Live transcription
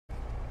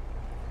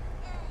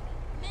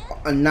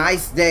A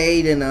nice day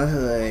in the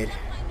hood.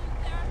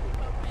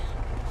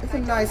 It's a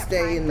nice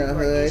day in the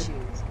hood.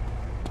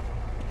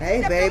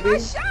 Hey, baby.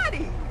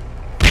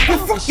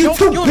 Fuck you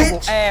too,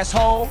 bitch.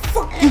 Asshole.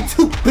 Fuck you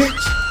too,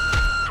 bitch.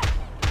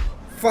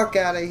 Fuck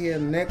out of here,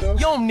 nigga. You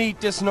don't need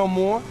this no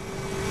more.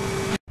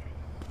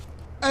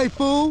 Hey,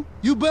 fool.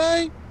 You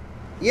bang?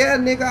 Yeah,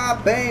 nigga, I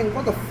bang.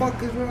 What the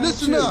fuck is wrong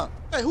with you? Listen up.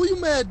 Hey, who you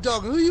mad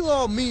dogging? Who you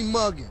all mean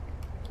mugging?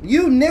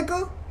 You,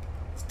 nigga.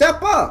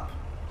 Step up.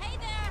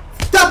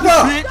 Step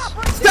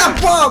up!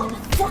 Step up!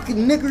 Fucking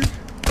nigga!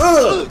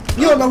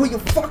 You don't know who you're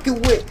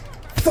fucking with.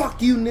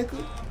 Fuck you,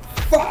 nigga.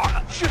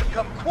 Fuck! Should've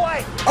come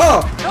quiet.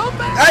 Oh!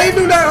 I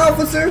didn't do that,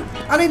 officer!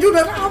 I didn't do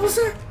that,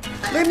 officer!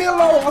 Leave me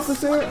alone,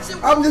 officer!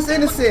 I'm just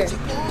innocent.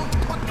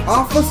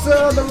 Officer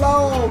of the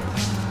law!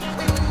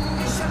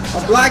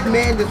 A black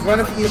man just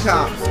running for you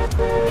cops. Wait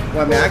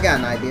a minute, I got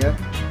an idea.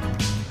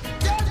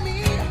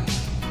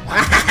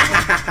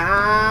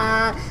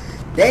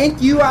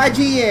 Thank you,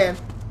 IGN.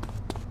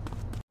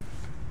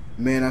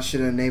 Man, I should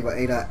have never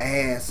ate her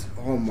ass.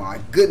 Oh my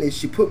goodness,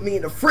 she put me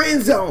in the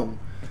friend zone.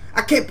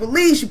 I can't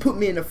believe she put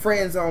me in the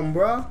friend zone,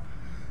 bro.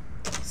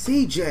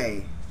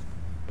 CJ.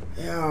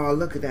 Oh,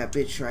 look at that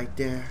bitch right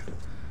there.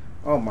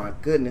 Oh my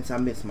goodness, I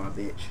miss my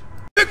bitch.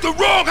 Pick the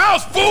wrong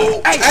house,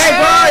 fool! Hey,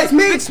 bro, it's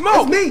me. Big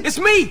Smoke. It's me. It's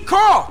me.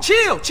 Carl,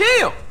 chill,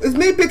 chill. It's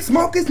me, Big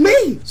Smoke. It's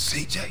me.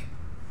 CJ.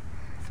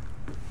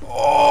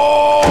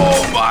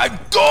 Oh my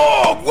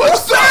dog!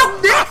 What's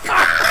up, Nick?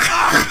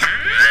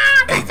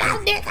 Hey, you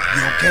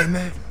okay,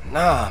 man?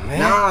 Nah, man.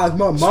 Nah, it's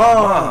my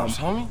mom's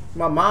homie.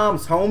 My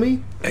mom's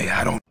homie. Hey,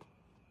 I don't.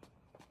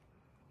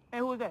 Hey,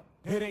 who is that?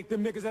 It ain't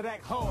them niggas that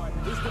act hard.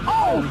 It's the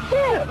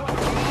shit!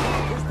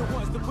 It's the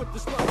ones that put the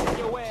slugs in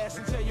your ass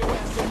and tell your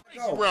ass to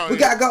Go. We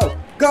gotta go.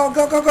 Go,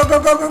 go, go, go, go,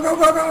 go, go, go,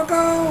 go, go,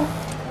 go.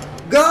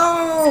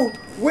 Go!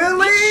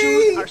 Willie! These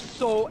shoes are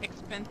so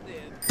expensive.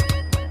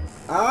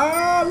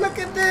 Ah, look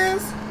at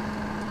this.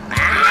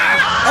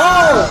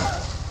 Oh!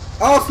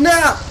 Oh,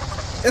 snap!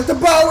 It's the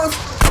ballers.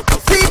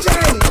 CJ!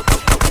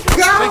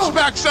 Go!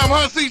 Expect some,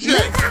 huh,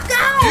 CJ?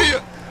 Go!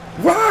 Yeah.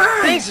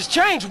 Run! Things has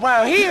changed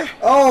around here.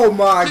 Oh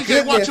my CJ,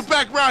 goodness. watch your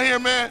back around here,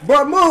 man.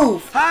 Bro,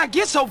 move! How I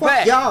get so Fuck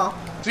bad? y'all.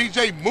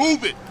 CJ,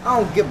 move it. I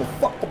don't give a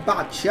fuck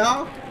about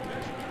y'all.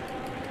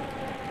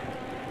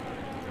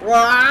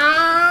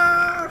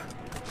 Ah!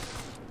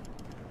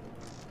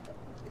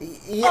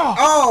 Yeah.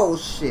 Oh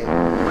shit.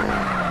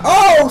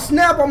 Oh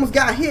snap, almost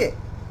got hit.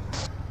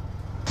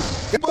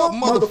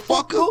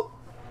 Motherfucker.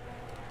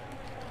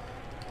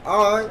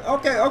 Alright,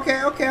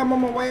 okay, I'm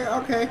on my way,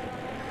 okay.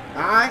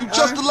 Alright. You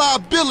just a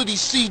liability,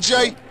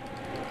 CJ.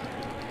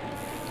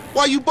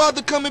 Why you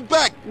bother coming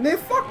back? Man,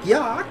 fuck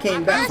y'all, I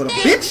came back for the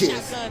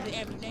bitches.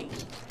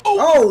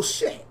 Oh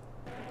shit.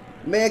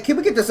 Man, can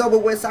we get this over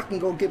with so I can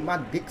go get my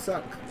dick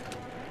sucked?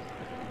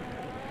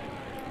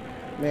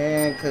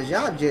 Man, cause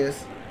y'all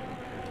just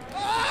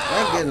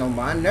ain't getting on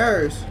my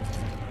nerves.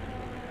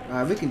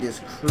 Alright, we can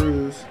just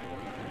cruise.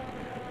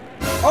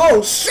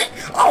 Oh shit!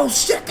 Oh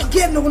shit! They're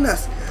getting on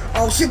us!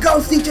 Oh shit! Go,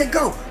 CJ!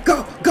 Go!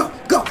 Go! Go!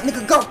 Go!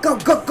 Nigga! Go! Go!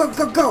 Go! Go!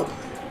 Go! Go!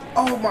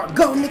 Oh my!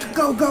 Go, nigga!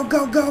 Go! Go!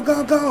 Go! Go!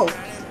 Go! Go!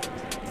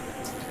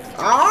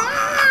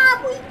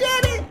 Ah! We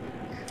did it!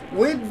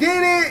 We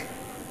did it!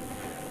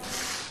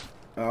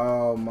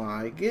 Oh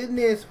my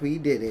goodness! We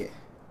did it!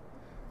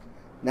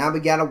 Now we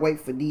gotta wait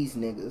for these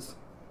niggas.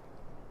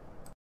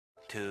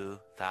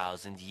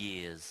 2,000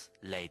 years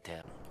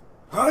later.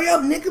 Hurry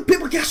up, nigga!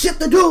 People got shit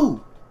to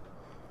do!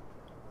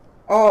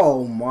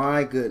 Oh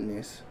my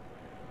goodness.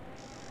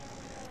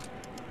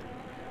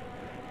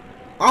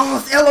 Oh,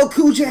 it's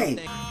llcoolj!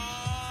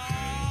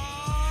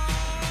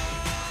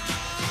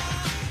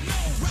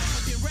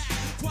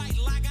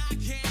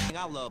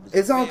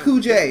 It's on Cool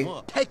J.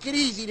 Take it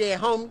easy there,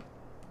 homie.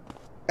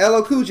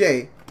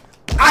 llcoolj.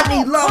 I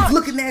need love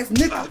looking ass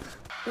nigga.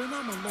 When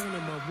I'm alone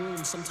in my room,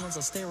 sometimes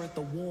I stare at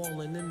the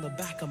wall and in the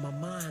back of my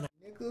mind.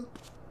 Nigga.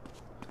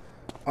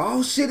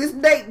 Oh shit, it's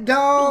Nate,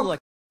 dog.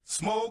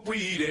 smoke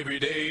weed every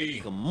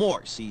day.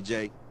 More,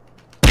 CJ.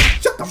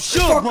 Shut the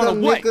fuck up,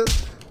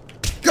 nigga.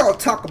 Go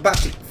talk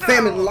about your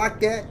family like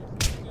that.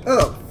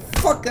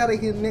 Fuck out of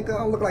here, nigga. I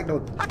don't look like no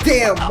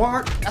damn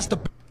Mark. That's the.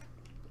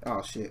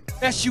 Oh shit.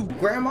 That's you.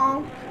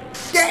 Grandma?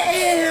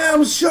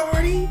 Damn,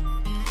 shorty.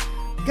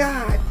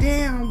 God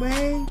damn,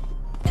 man.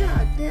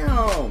 God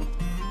damn.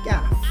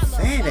 Got a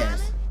fat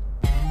ass.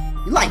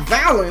 You like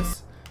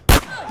violence?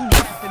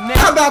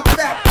 How about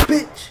that,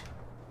 bitch?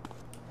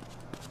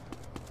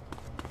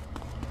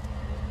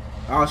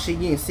 Oh shit,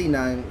 you didn't see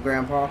nothing,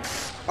 Grandpa.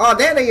 Oh,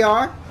 there they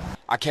are.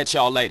 I'll catch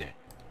y'all later.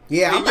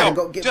 Yeah, I'm Hey, gonna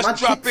go get my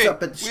chicks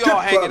up at the strip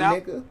club,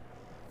 nigga.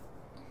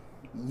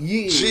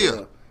 Yeah.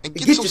 Chill. And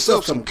Get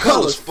yourself some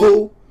colors,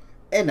 fool.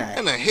 And a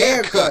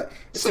haircut.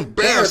 It's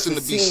embarrassing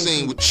to be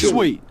seen with you.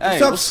 Sweet. Hey,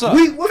 What's up,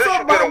 sweet? What's Since up,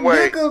 you've been my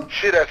away, nigga?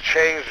 shit has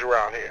changed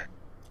around here.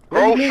 What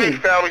do you Grove mean?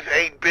 Street families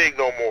ain't big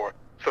no more.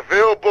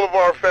 Seville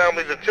Boulevard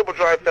families and Temple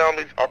Drive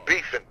families are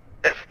beefing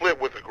and split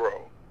with the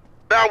Grove.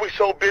 Now we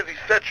so busy,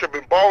 Set Trip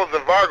and Ballers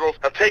and Vargos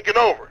have taken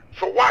over.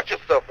 So watch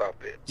yourself out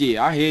there.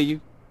 Yeah, I hear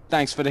you.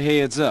 Thanks for the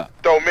heads up.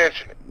 Don't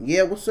mention it.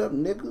 Yeah, what's up,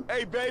 nigga?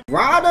 Hey, baby.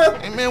 Ryder,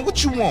 Hey man,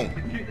 what you want?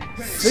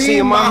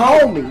 see my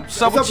homie.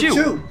 What's up with you?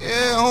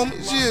 Yeah, homie.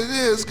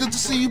 Yeah, it's good to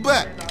see you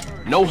back.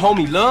 No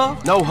homie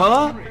love? No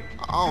hug?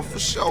 Oh, for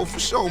sure,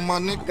 my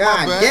nigga. My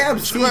God bad. damn,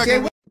 What's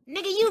cracking? CJ.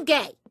 Nigga, you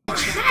gay. What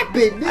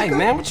happened, nigga? Hey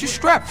man, what you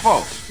strapped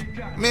for?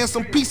 Man,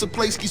 some pizza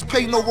place keeps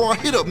paying no raw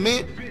hit up,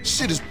 man.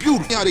 Shit is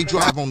beautiful. How they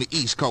drive on the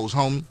East Coast,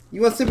 homie.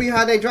 You want to see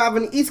how they drive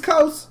on the East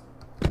Coast?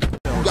 You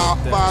got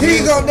 5 Here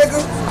you go, minutes?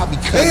 nigga. I be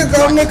Here you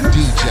cutting go, like a nigga.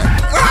 DJ.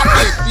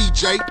 Yeah,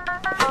 CJ.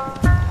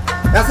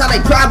 That's how they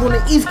drive on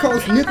the East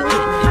Coast, nigga.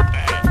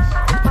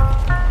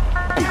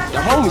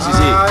 Your homies is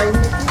here. Alright,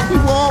 nigga. We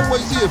were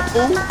always here,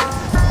 fool.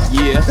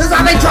 Yeah. This is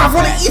how they drive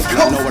on the East You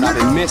Coast, know what I've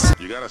been nigga. missing.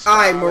 You gotta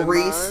Alright,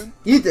 Maurice.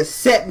 You just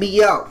set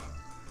me up.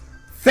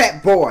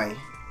 Fat boy.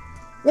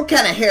 What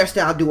kind of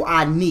hairstyle do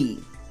I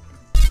need?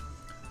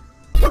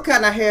 What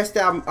kind of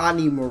hairstyle I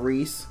need,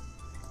 Maurice?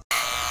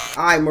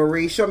 Alright,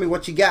 Maurice, show me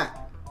what you got.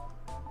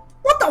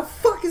 What the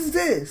fuck is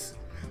this?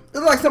 It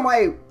looks like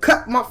somebody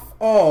cut my...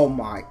 Oh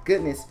my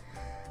goodness.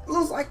 It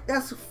looks like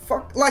that's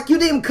fuck... Like you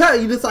didn't cut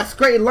it. You just like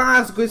straight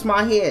lines against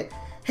my head.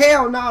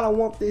 Hell no, I don't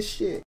want this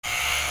shit.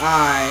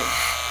 Alright.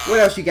 What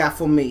else you got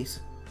for me?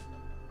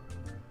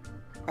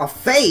 A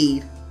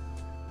fade?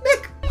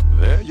 Nigga.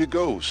 There you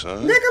go,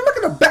 son. Nigga, look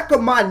at the back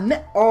of my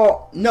neck.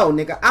 Oh, no,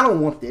 nigga. I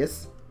don't want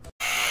this.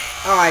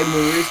 Alright,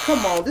 Maurice.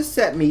 Come on. This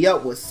set me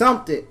up with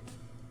something.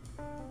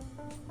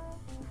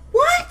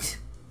 What?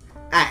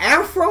 An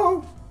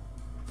afro?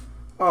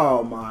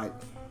 Oh, my.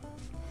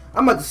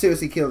 I'm about to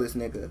seriously kill this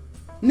nigga.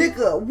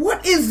 Nigga,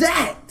 what is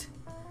that?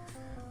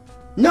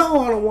 No,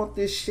 I don't want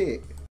this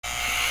shit.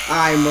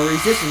 Alright,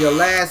 Maurice. This is your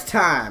last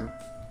time.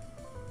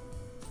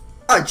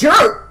 A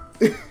jerk?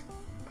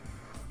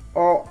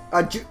 Oh,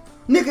 a jerk.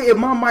 Nigga,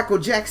 am I Michael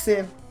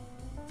Jackson?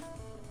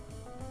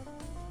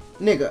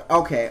 Nigga,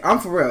 okay, I'm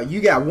for real.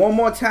 You got one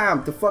more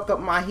time to fuck up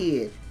my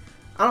head.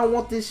 I don't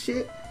want this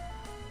shit.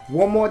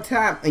 One more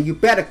time, and you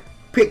better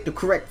pick the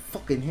correct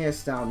fucking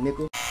hairstyle,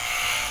 nigga.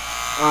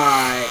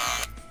 Alright.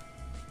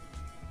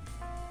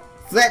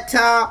 Flat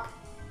top.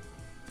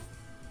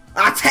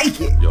 I take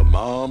it. Your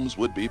moms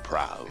would be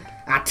proud.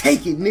 I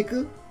take it,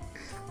 nigga.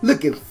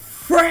 Looking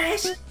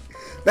fresh.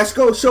 Let's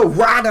go show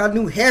Ryder our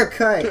new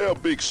haircut. Tell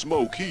Big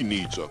Smoke he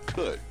needs a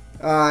cut.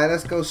 Alright,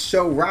 let's go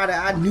show Ryder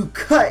our new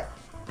cut.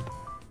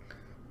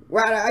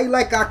 Ryder, how you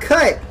like our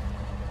cut?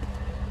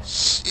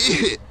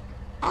 Shit.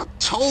 I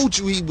told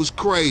you he was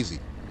crazy.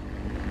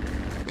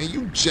 Man,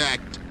 you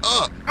jacked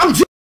up. I'm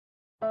jacked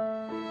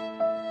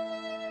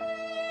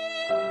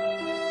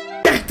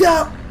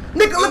up.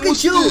 Nigga, look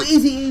at you, this?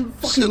 easy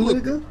fucking Shit look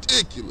nigga.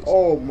 ridiculous.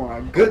 Oh my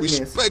No goodness.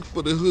 respect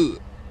for the hood.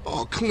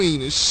 All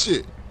clean as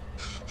shit.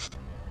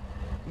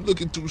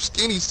 Looking too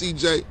skinny,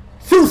 CJ.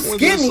 Too I wanna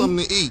get skinny?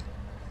 something to eat.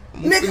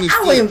 I'm Nigga, finish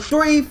I weigh this,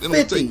 then I'll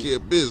take 350. care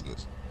of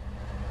business.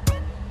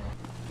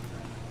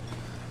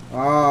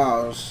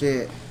 Oh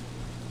shit.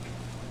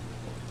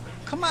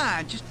 Come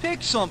on, just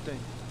pick something.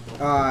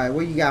 Alright,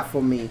 what you got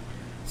for me?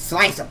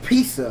 Slice of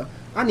pizza?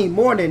 I need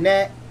more than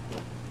that.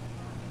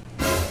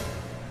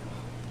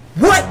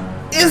 What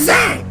is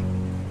that?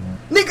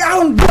 Nigga, I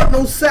don't want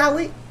no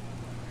salad.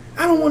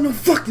 I don't want no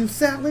fucking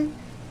salad.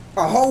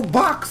 A whole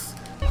box?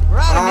 We're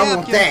out of I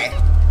want napkins. that.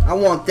 I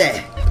want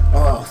that.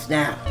 Oh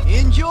snap.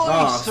 Enjoy,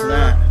 Oh sir.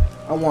 snap.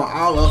 I want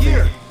all of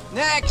Here, it.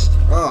 next.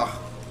 Oh.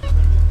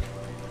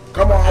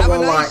 Come on, I Have a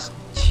want nice, like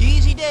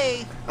cheesy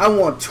day. I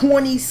want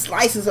 20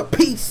 slices of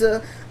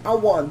pizza. I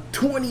want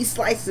 20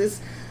 slices.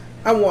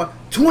 I want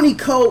 20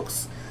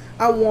 Cokes.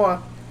 I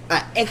want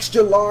an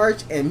extra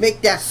large and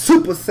make that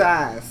super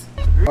size.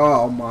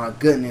 Oh my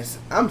goodness.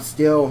 I'm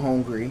still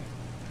hungry.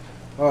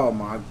 Oh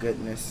my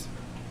goodness.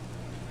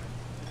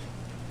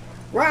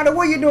 Ryder,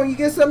 what you doing? You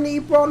get something to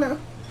eat, bro, now?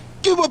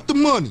 Give up the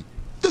money.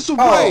 This a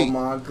Oh raid.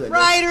 my goodness.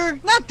 Ryder,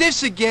 not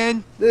this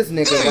again. This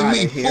nigga That ain't Ryder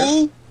me, here.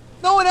 fool.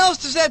 No one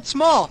else is that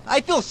small.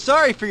 I feel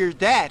sorry for your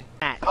dad.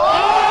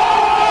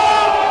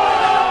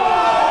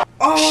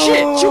 Oh.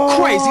 Shit, you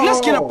crazy.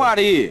 Let's get up out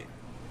of here.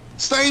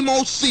 Same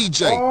old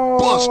CJ. Oh,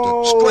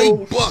 Buster.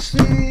 Straight Buster.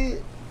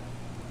 shit.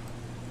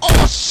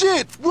 Oh,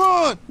 shit.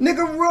 Run.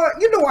 Nigga, run.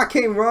 You know I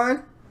can't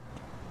run.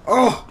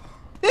 Oh.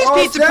 This Oh,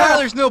 pizza snap.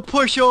 parlor's no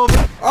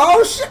pushover.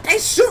 Oh shit, they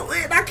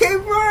shooting. I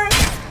can't run.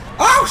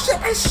 Oh shit,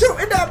 they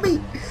shooting at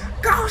me.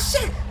 Go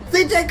shit.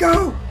 CJ,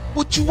 go.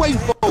 What you waiting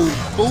for,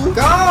 fool?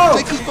 Go.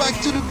 Take us back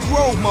to the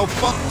grove,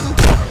 motherfucker.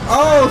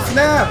 Oh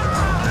snap.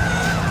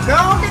 Go,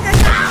 nigga,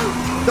 go.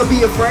 Don't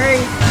be afraid.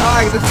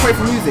 Alright, let's play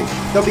for music.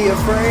 Don't be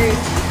afraid.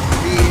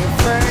 Be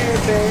afraid,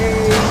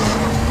 babe.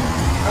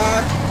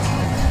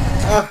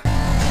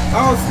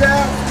 Oh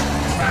snap.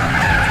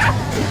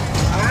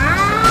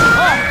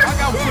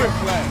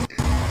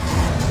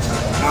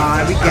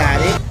 Alright, we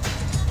got it.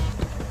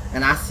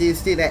 And I see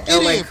that Get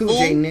in,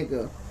 llcoolj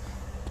nigga.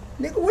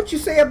 Nigga, what you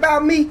say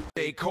about me?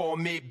 They call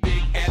me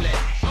Big L.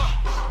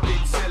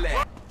 Big Silly.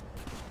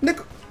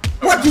 Nigga,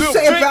 what you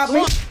say about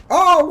me?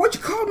 Oh, what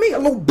you call me? A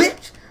little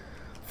bitch?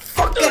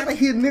 Fuck out of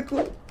here,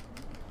 nigga.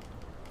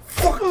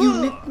 Fuck you,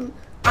 nigga.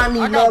 I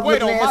need love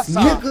looking ass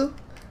nigga.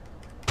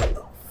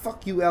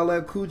 Fuck you,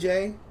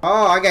 llcoolj.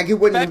 Oh, I gotta get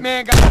with That him.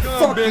 man got a gun,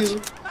 Fuck bitch.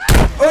 you.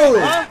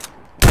 Oh,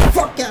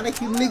 fuck out of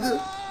here,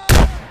 nigga.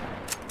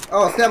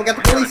 Oh, Sam got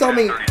the police on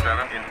me.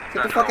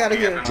 Get the fuck out of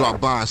here.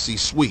 Drop by and see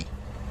Sweet.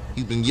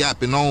 He's been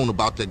yapping on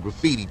about that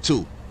graffiti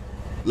too.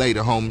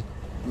 Later, homie.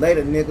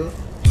 Later, nigga.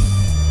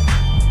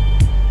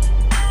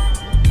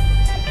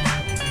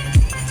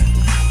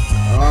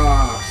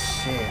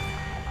 Oh shit.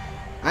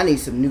 I need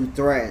some new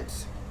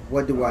threads.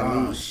 What do I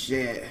need? Oh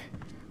shit.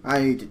 I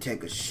need to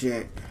take a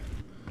shit.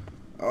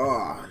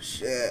 Oh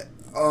shit.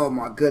 Oh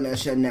my goodness,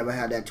 I should never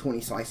had that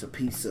 20 slice of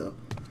pizza.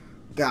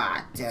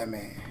 God damn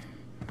it.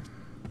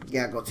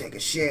 Gotta go take a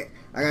shit.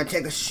 I gotta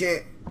take a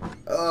shit.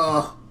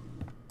 Ugh.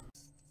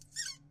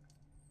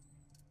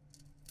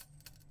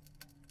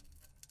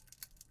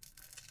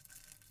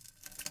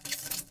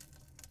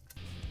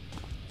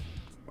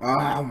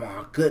 Oh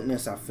my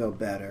goodness, I feel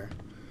better.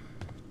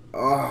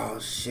 Oh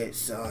shit,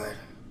 son.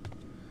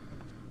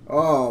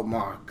 Oh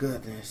my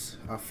goodness,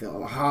 I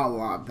feel a whole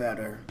lot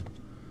better.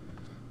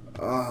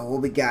 Oh,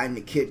 what we got in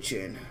the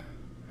kitchen?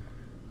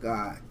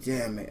 God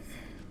damn it.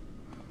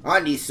 I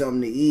need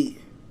something to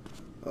eat.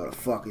 What the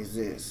fuck is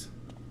this?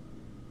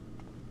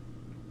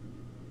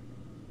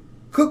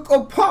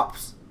 Cocoa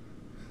Pops!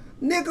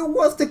 Nigga,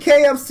 what's the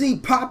KFC,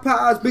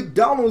 Popeyes,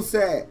 McDonald's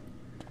at?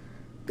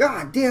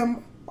 God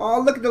damn. Oh,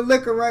 look at the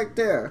liquor right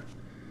there.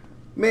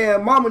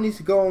 Man, mama needs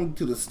to go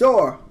to the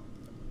store.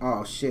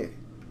 Oh, shit.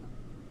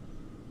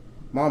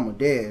 Mama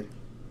dead.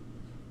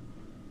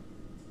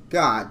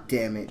 God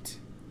damn it.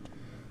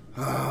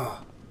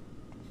 Oh.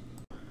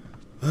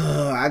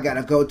 I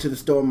gotta go to the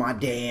store my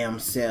damn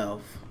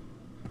self.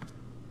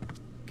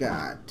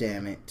 God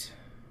damn it.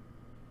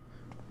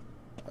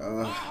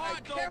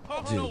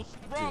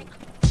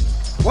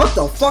 What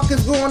the fuck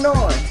is going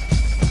on?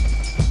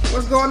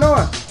 What's going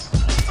on?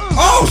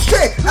 Oh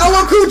shit!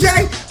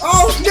 llcoolj!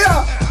 Oh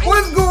snap!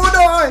 What's going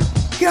on?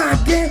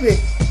 God damn it!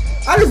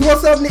 I just want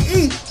something to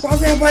eat. Why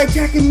is everybody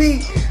attacking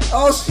me?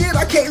 Oh shit!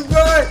 I can't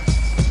run.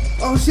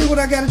 Oh shit! What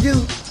I gotta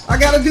do? I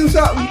gotta do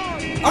something.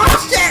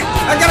 Oh shit!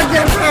 I gotta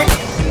get back.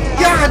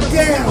 God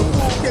damn!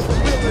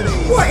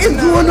 What is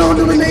going on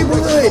in the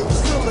neighborhood?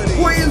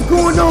 What is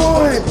going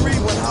on?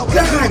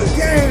 God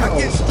damn! I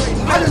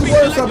just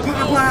wanted some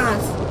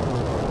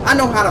Popeyes. I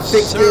know how to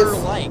fix this.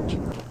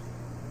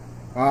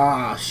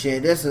 Oh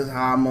shit, this is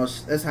how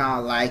I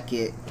like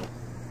it.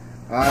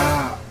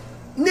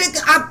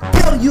 Nigga, I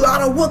tell you, I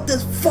don't want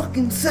this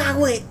fucking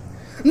salad.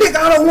 Nigga,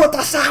 I don't want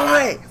the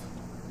salad.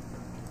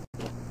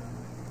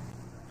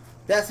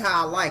 That's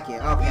how I like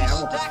it. Okay, I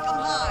want Stack 'em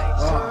high,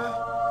 sir.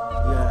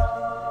 Yeah.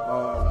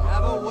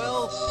 Have a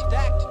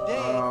well-stacked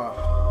day.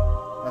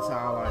 That's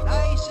how I like it.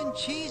 Nice and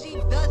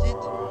cheesy does it.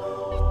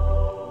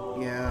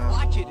 Yeah.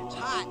 Watch it, it's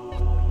hot.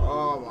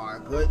 Oh my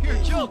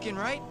goodness. You're joking,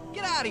 right?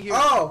 Get out of here.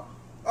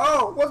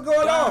 Oh, what's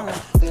going on?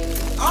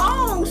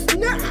 Oh,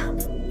 snap!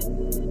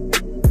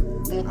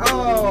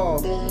 Oh.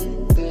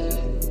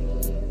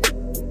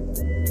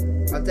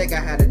 I think I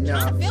had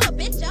enough. Fill a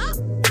bitch up.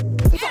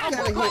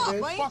 Fuck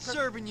off, I ain't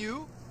serving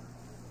you.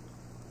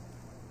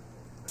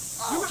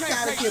 You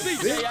can't take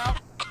CJ out.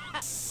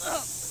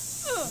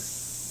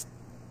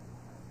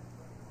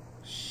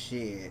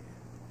 Shit.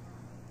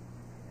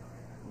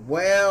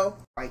 Well,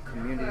 white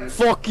community.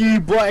 Fuck you,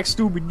 black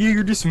stupid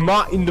nigger. This is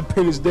my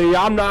Independence Day.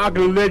 I'm not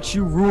gonna let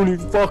you ruin your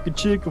fucking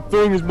chicken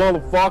fingers,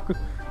 motherfucker.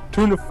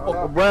 Turn the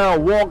fuck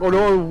around, walk the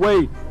other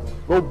way.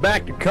 Go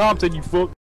back to Compton, you fuck.